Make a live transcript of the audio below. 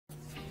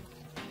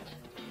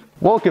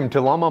Welcome to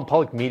Longmont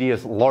Public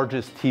Media's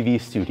largest TV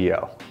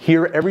studio.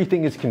 Here,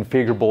 everything is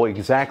configurable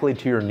exactly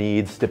to your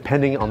needs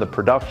depending on the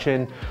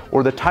production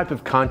or the type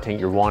of content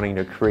you're wanting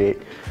to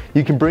create.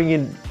 You can bring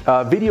in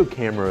video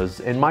cameras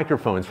and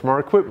microphones from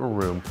our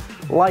equipment room,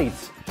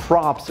 lights,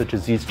 props such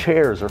as these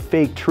chairs or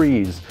fake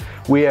trees.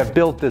 We have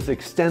built this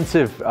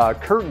extensive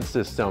curtain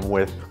system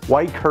with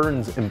white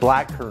curtains and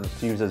black curtains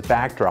to use as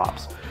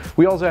backdrops.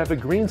 We also have a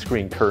green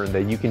screen curtain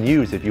that you can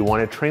use if you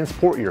want to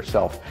transport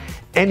yourself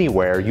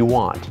anywhere you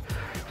want.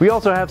 We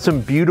also have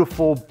some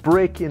beautiful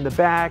brick in the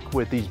back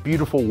with these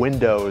beautiful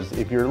windows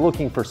if you're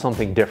looking for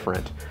something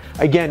different.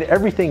 Again,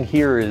 everything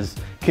here is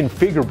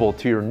configurable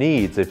to your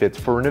needs. If it's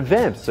for an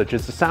event such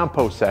as the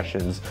soundpost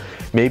sessions,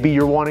 maybe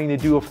you're wanting to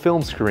do a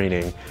film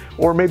screening,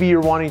 or maybe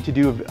you're wanting to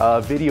do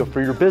a video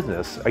for your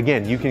business.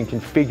 Again, you can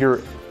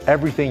configure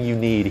everything you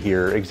need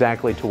here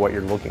exactly to what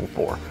you're looking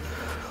for.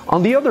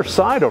 On the other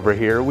side over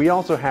here, we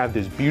also have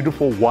this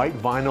beautiful white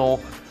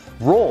vinyl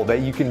roll that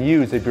you can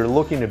use if you're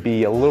looking to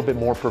be a little bit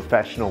more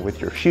professional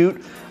with your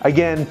shoot.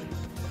 Again,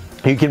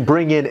 you can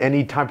bring in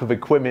any type of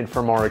equipment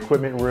from our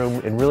equipment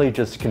room and really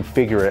just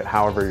configure it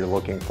however you're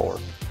looking for.